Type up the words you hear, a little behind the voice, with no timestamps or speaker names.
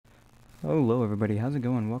Hello everybody, how's it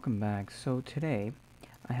going? Welcome back. So today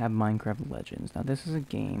I have Minecraft Legends. Now this is a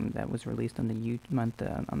game that was released on the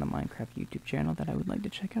on the Minecraft YouTube channel that I would like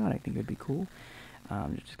to check out. I think it would be cool.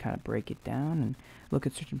 Just kind of break it down and look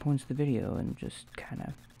at certain points of the video and just kind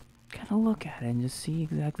of look at it and just see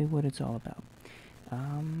exactly what it's all about.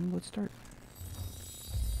 Let's start.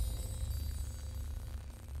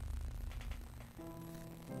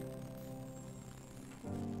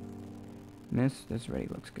 This already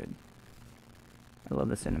looks good. I love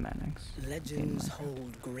the cinematics. Legends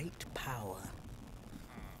hold great power.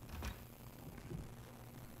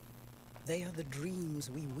 They are the dreams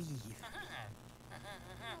we weave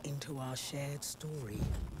into our shared story.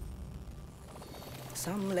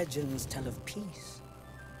 Some legends tell of peace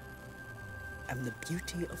and the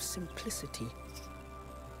beauty of simplicity.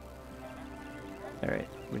 Alright,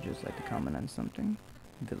 would you just like to comment on something?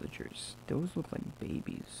 Villagers. Those look like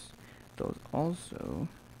babies. Those also...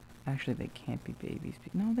 Actually, they can't be babies.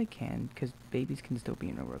 No, they can, because babies can still be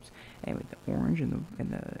in Roblox. Anyway, the orange and the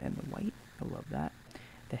white, I love that.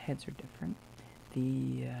 The heads are different. Do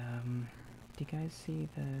you guys see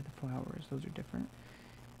the flowers? Those are different.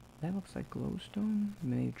 That looks like glowstone.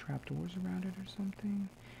 Maybe trapdoors around it or something.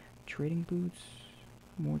 Trading boots.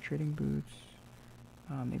 More trading boots.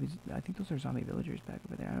 Maybe I think those are zombie villagers back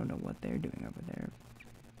over there. I don't know what they're doing over there.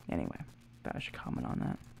 Anyway, but I should comment on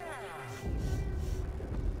that.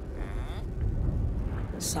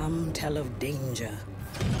 Some tell of danger.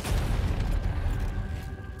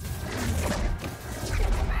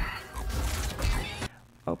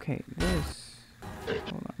 Okay,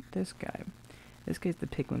 hold on, this guy's the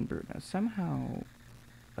Piglin Brute. Now, somehow,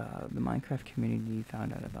 the Minecraft community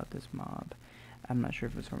found out about this mob. I'm not sure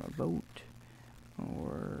if it was from a vote,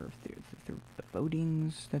 or through the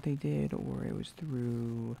votings that they did, or it was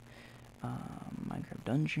through, Minecraft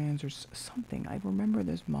Dungeons, or something. I remember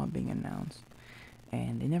this mob being announced.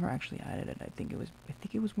 And they never actually added it. I think it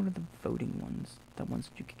was one of the voting ones, the ones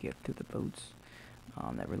that you could get through the votes,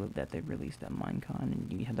 that they released at Minecon, and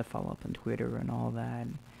you had to follow up on Twitter and all that.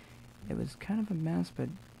 It was kind of a mess, but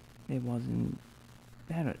it wasn't.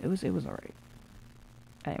 I don't know, it was alright.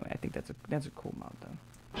 Anyway, I think that's a cool mod though.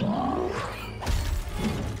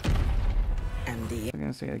 And the I'm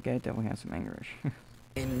gonna say the guy definitely has some anger issue.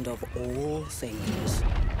 end of all things.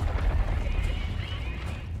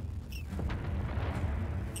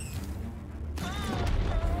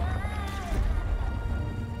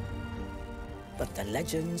 But the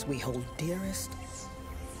legends we hold dearest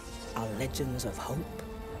are legends of hope,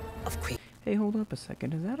 of creation. Hey, hold up a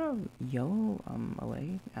second. Is that a yellow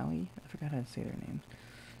alley? I forgot how to say their names.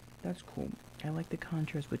 That's cool. I like the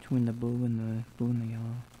contrast between the blue and the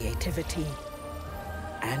yellow. Creativity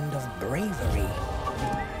and of bravery.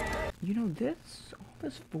 You know, all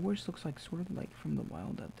this forest looks like sort of like from the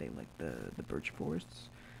wild update, like the birch forests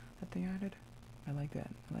that they added. I like that.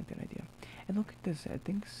 I like that idea. And look at this. I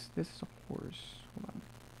think this is a horse. Hold on.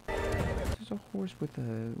 This is a horse with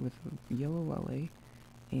a yellow LA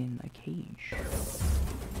in a cage.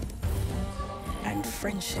 And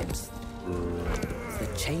friendships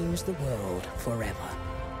that change the world forever.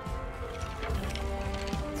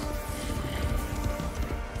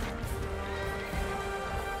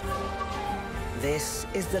 This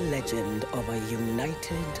is the legend of a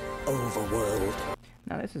united overworld.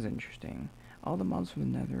 Now this is interesting. All the mobs from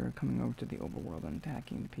the Nether are coming over to the overworld and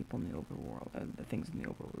attacking the people in the overworld, the things in the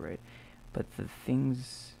overworld, right? But the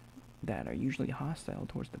things that are usually hostile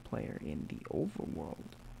towards the player in the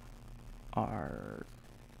overworld are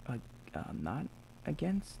not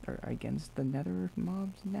against, or against the Nether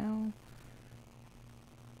mobs now.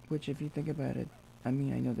 Which, if you think about it, I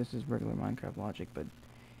mean, I know this is regular Minecraft logic, but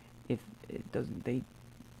if it doesn't, they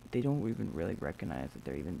don't even really recognize that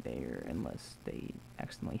they're even there unless they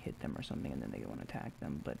accidentally hit them or something, and then they go and attack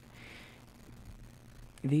them. But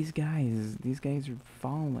these guys are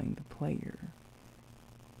following the player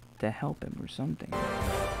to help him or something.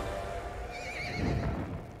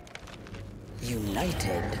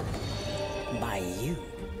 United by you.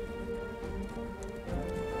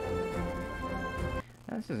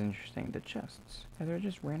 Now, this is interesting. The chests, are there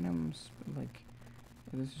just random, like,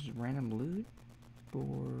 is this just random loot?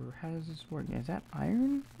 Or how does this work? Is that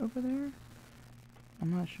iron over there?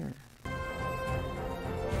 I'm not sure.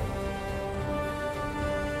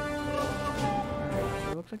 Alright,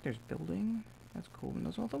 so it looks like there's building. That's cool. And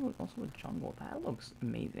there's also a jungle. That looks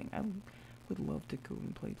amazing. I would love to go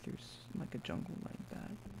and play through like a jungle like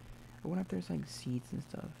that. I wonder if there's like seeds and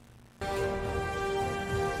stuff.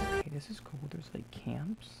 Okay, this is cool. There's like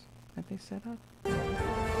camps that they set up.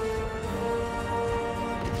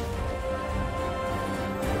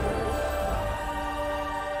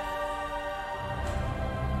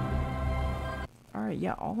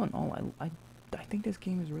 yeah, all in all, I think this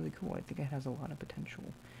game is really cool. I think it has a lot of potential.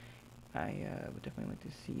 I would definitely like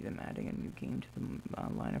to see them adding a new game to the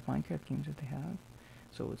line of Minecraft games that they have.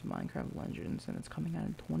 So it's Minecraft Legends, and it's coming out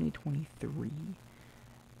in 2023.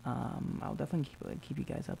 I'll definitely keep you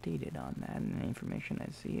guys updated on that and any information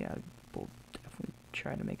I see. I will definitely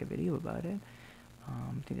try to make a video about it. I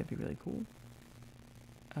think that'd be really cool.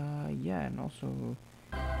 Yeah, and also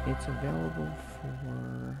it's available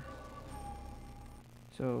for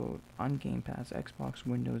on Game Pass, Xbox,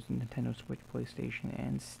 Windows, Nintendo Switch, PlayStation,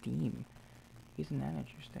 and Steam. Isn't that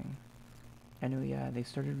interesting? I know, yeah, they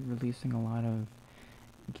started releasing a lot of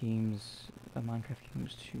games, Minecraft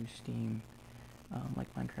games to Steam,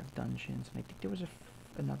 like Minecraft Dungeons, and I think there was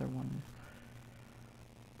another one.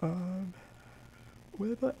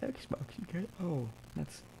 What about Xbox? You get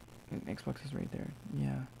that's Xbox is right there.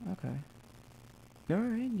 Yeah. Okay. All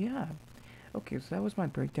right. Yeah. Okay. So that was my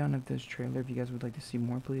breakdown of this trailer. If you guys would like to see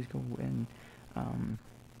more, please go and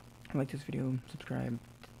like this video, subscribe.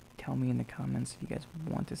 Tell me in the comments if you guys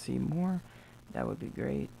want to see more. That would be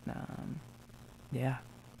great. Yeah.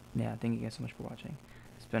 Yeah. Thank you guys so much for watching.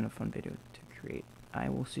 It's been a fun video to create. I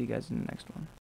will see you guys in the next one.